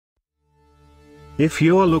If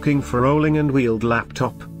you're looking for rolling and wheeled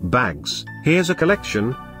laptop bags, here's a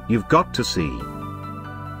collection you've got to see.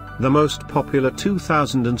 The most popular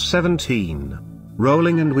 2017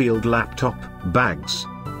 rolling and wheeled laptop bags.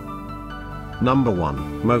 Number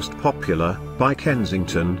 1, most popular, by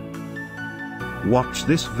Kensington. Watch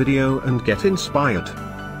this video and get inspired.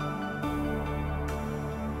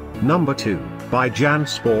 Number 2, by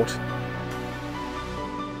Jansport.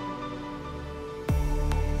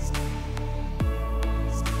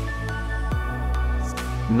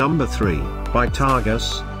 Number 3, by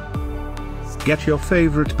Targus. Get your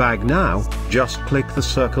favorite bag now, just click the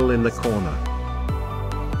circle in the corner.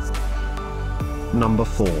 Number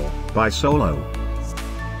 4, by Solo.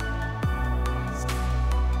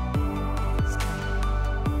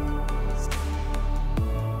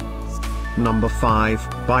 Number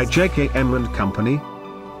 5, by JKM & Company.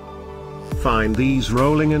 Find these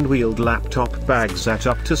rolling and wheeled laptop bags at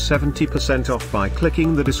up to 70% off by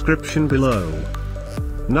clicking the description below.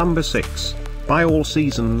 Number 6, by All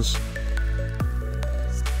Seasons.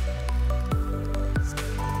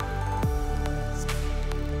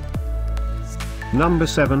 Number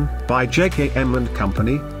 7, by JKM &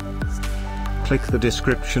 Company. Click the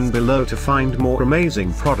description below to find more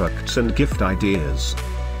amazing products and gift ideas.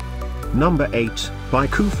 Number 8, by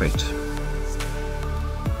Kufit.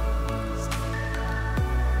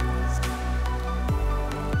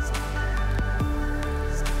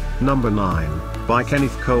 Number 9, by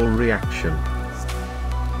Kenneth Cole Reaction.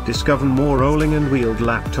 Discover more rolling and wheeled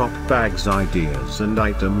laptop bags ideas and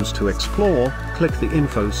items to explore, click the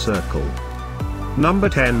info circle. Number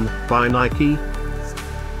 10, by Nike.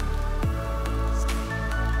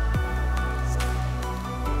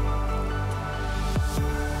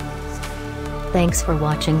 Thanks for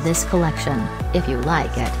watching this collection. If you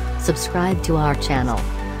like it, subscribe to our channel.